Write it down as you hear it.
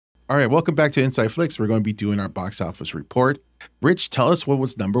All right, welcome back to InsideFlix. We're going to be doing our box office report. Rich, tell us what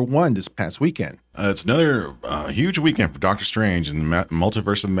was number one this past weekend. It's another huge weekend for Doctor Strange and the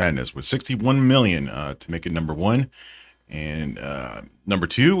Multiverse of Madness with 61 million to make it number one. And number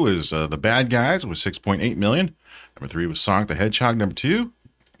two was The Bad Guys with 6.8 million. Number three was Sonic the Hedgehog, number two,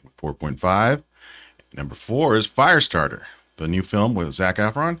 4.5. Number four is Firestarter, the new film with Zac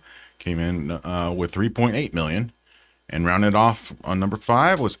Efron, came in with 3.8 million. And rounded off on number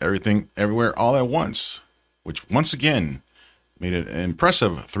five was Everything Everywhere All at Once, which once again made it an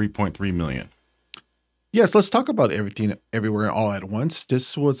impressive 3.3 million. Yes, let's talk about Everything Everywhere All at Once.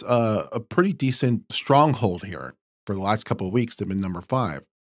 This was a pretty decent stronghold here for the last couple of weeks. They've been number five.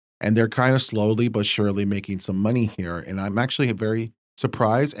 And they're kind of slowly but surely making some money here. And I'm actually very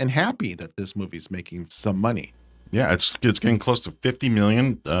surprised and happy that this movie is making some money. Yeah, it's getting close to 50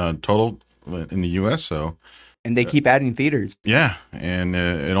 million total in the U.S., so... And they keep adding theaters. Yeah, and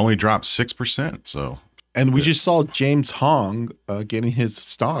it only dropped 6%. So, and we just saw James Hong getting his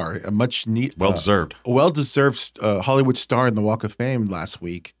star, a well-deserved Hollywood star in the Walk of Fame last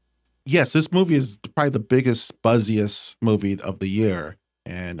week. Yes, this movie is probably the biggest, buzziest movie of the year,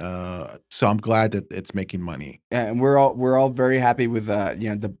 and so I'm glad that it's making money. Yeah, and we're all very happy with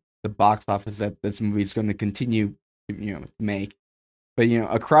the box office that this movie is going to continue to make. But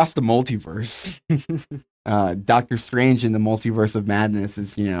across the multiverse. Doctor Strange in the Multiverse of Madness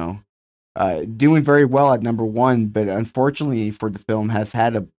is, doing very well at number one, but unfortunately for the film has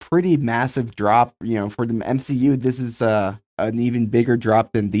had a pretty massive drop. For the MCU, this is an even bigger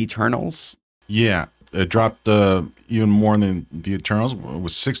drop than the Eternals. Yeah, it dropped even more than the Eternals. It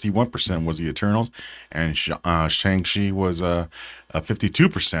was 61% was the Eternals, and Shang-Chi was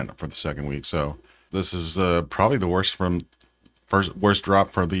 52% for the second week. So this is probably the worst worst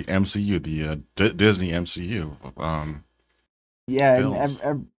drop for the MCU, the Disney MCU.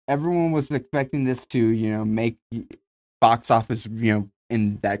 And everyone was expecting this to, make box office,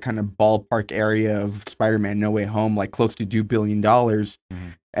 in that kind of ballpark area of Spider-Man No Way Home, like close to $2 billion. Mm-hmm.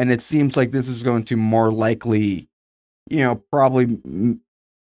 And it seems like this is going to more likely, probably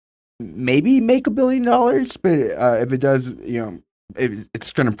maybe make $1 billion. But if it does,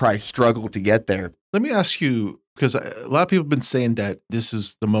 it's going to probably struggle to get there. Let me ask you, because a lot of people have been saying that this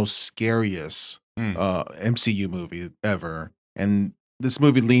is the most scariest MCU movie ever. And this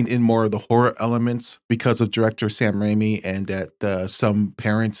movie leaned in more of the horror elements because of director Sam Raimi, and that some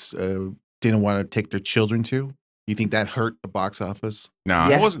parents didn't want to take their children to. You think that hurt the box office? No,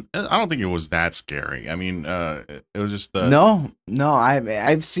 It wasn't. I don't think it was that scary. I mean, it was just No.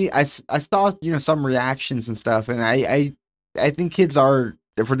 I saw some reactions and stuff, and I think kids are,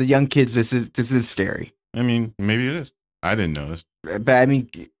 for the young kids, this is scary. I mean, maybe it is. I didn't notice. But I mean,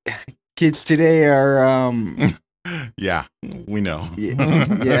 kids today are yeah, we know.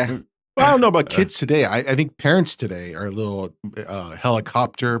 Yeah. Well, I don't know about kids today. I think parents today are a little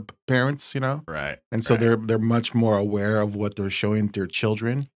helicopter parents, Right. And so they're much more aware of what they're showing their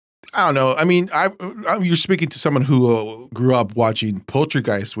children. I don't know. I mean, you're speaking to someone who grew up watching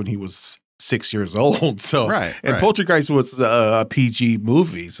Poltergeist when he was 6 years old. So, and Poltergeist was a PG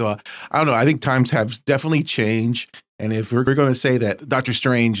movie. So I don't know. I think times have definitely changed. And if we're going to say that Doctor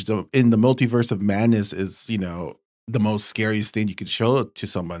Strange in the Multiverse of Madness is, the most scariest thing you could show to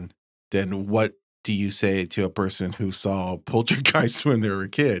someone, then what do you say to a person who saw Poltergeist when they were a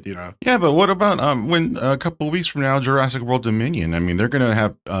kid, Yeah, but what about when a couple of weeks from now, Jurassic World Dominion? I mean, they're going to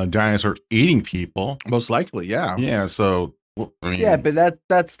have dinosaurs eating people. Most likely, yeah. Yeah, so... I mean, yeah, but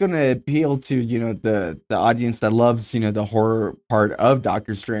that's going to appeal to, the audience that loves, the horror part of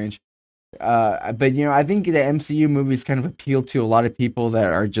Doctor Strange. But, I think the MCU movies kind of appeal to a lot of people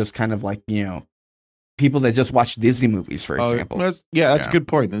that are just kind of like, people that just watch Disney movies, for example. That's a good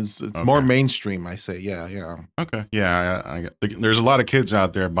point. It's more mainstream, I say. Yeah. Okay. Yeah, there's a lot of kids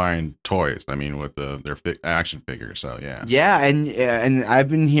out there buying toys. I mean, with their action figures. So yeah. Yeah, and I've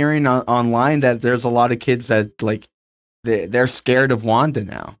been hearing online that there's a lot of kids that like they're scared of Wanda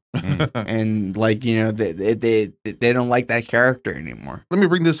now, and like they don't like that character anymore. Let me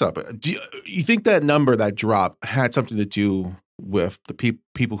bring this up. Do you think that number that dropped had something to do with the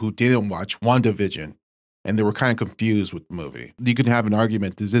people who didn't watch WandaVision? And they were kind of confused with the movie. You could have an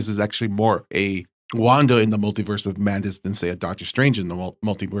argument that this is actually more a Wanda in the Multiverse of Madness than, say, a Doctor Strange in the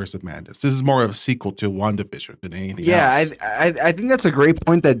Multiverse of Madness. This is more of a sequel to WandaVision than anything else. Yeah, I think that's a great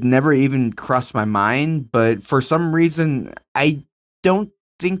point that never even crossed my mind. But for some reason, I don't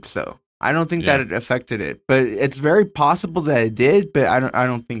think so. I don't think that it affected it. But it's very possible that it did, but I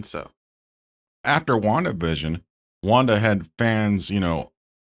don't think so. After WandaVision, Wanda had fans,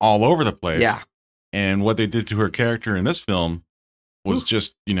 all over the place. Yeah. And what they did to her character in this film was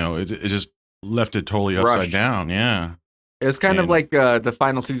just, it just left it totally Rushed. upside down. Yeah. It's kind of like the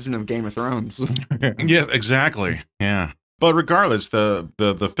final season of Game of Thrones. Yes, exactly. Yeah. But regardless,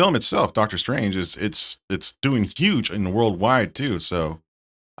 the film itself, Doctor Strange, it's doing huge in worldwide too. So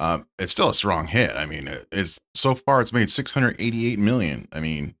it's still a strong hit. I mean, it's so far it's made 688 million. I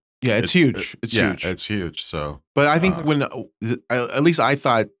mean, yeah, it's huge. It's huge. It's huge. So, but I think when at least I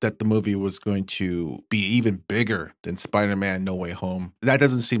thought that the movie was going to be even bigger than Spider-Man: No Way Home. That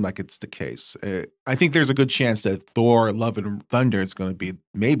doesn't seem like it's the case. I think there's a good chance that Thor: Love and Thunder is going to be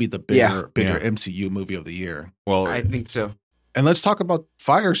maybe the bigger MCU movie of the year. Well, I think so. And let's talk about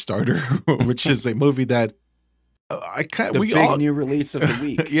Firestarter, which is a movie that new release of the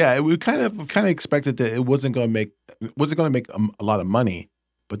week. Yeah, we kind of expected that it wasn't going to make a lot of money.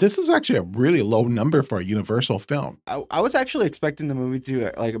 But this is actually a really low number for a Universal film. I was actually expecting the movie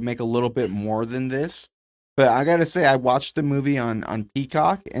to make a little bit more than this. But I got to say, I watched the movie on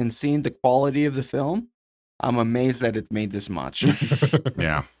Peacock, and seeing the quality of the film, I'm amazed that it made this much.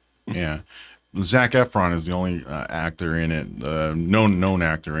 Yeah. Zac Efron is the only actor in it, known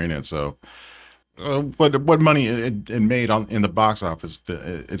actor in it. So what money it made in the box office,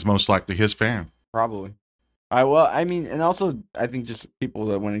 it's most likely his fan. Probably. And also I think just people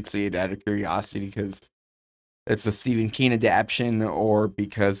that want to see it out of curiosity because it's a Stephen King adaptation, or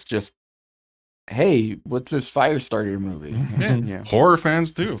because just, hey, what's this Firestarter movie? Yeah. Horror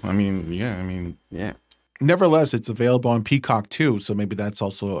fans too. Yeah. Nevertheless, it's available on Peacock too, so maybe that's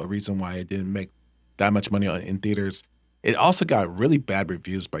also a reason why it didn't make that much money in theaters. It also got really bad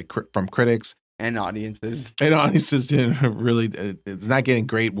reviews from critics and audiences. And audiences didn't really. It's not getting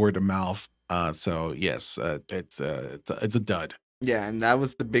great word of mouth. So yes, it's a dud. Yeah, and that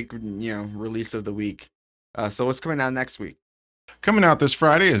was the big release of the week. So what's coming out next week? Coming out this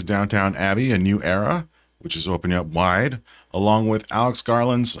Friday is Downton Abbey: A New Era, which is opening up wide, along with Alex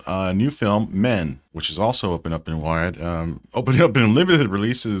Garland's new film Men, which is also opening up in wide. Opening up in limited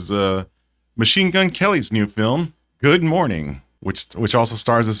release is Machine Gun Kelly's new film Good Morning, which also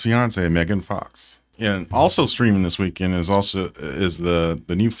stars his fiancée Megan Fox. And also streaming this weekend is the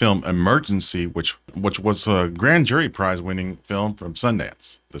new film Emergency, which was a Grand Jury Prize winning film from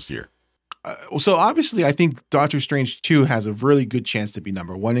Sundance this year. So obviously, I think Doctor Strange 2 has a really good chance to be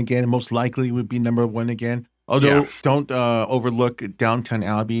number one again. Most likely would be number one again. Although don't overlook Downton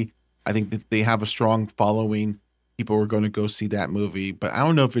Abbey. I think that they have a strong following. People are going to go see that movie, but I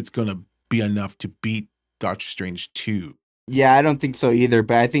don't know if it's going to be enough to beat Doctor Strange 2. Yeah, I don't think so either,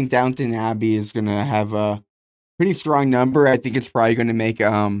 but I think Downton Abbey is going to have a pretty strong number. I think it's probably going to make,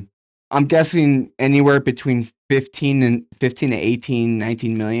 I'm guessing anywhere between 15 to 18,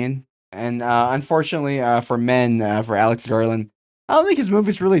 19 million. And unfortunately for Men, for Alex Garland, I don't think his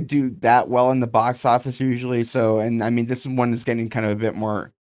movies really do that well in the box office usually. So, and I mean, this one is getting kind of a bit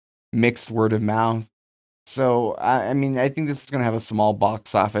more mixed word of mouth. So, I think this is going to have a small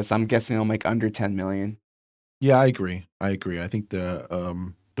box office. I'm guessing it'll make under 10 million. Yeah, I agree. I think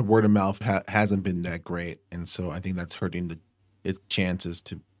the word of mouth hasn't been that great, and so I think that's hurting its chances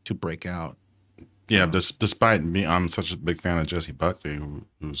to break out. Yeah, despite me, I'm such a big fan of Jesse Buckley,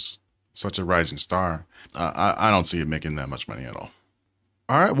 who's such a rising star. I don't see it making that much money at all.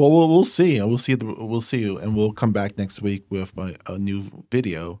 All right, well, we'll see. We'll see, and we'll come back next week with a new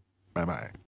video. Bye-bye.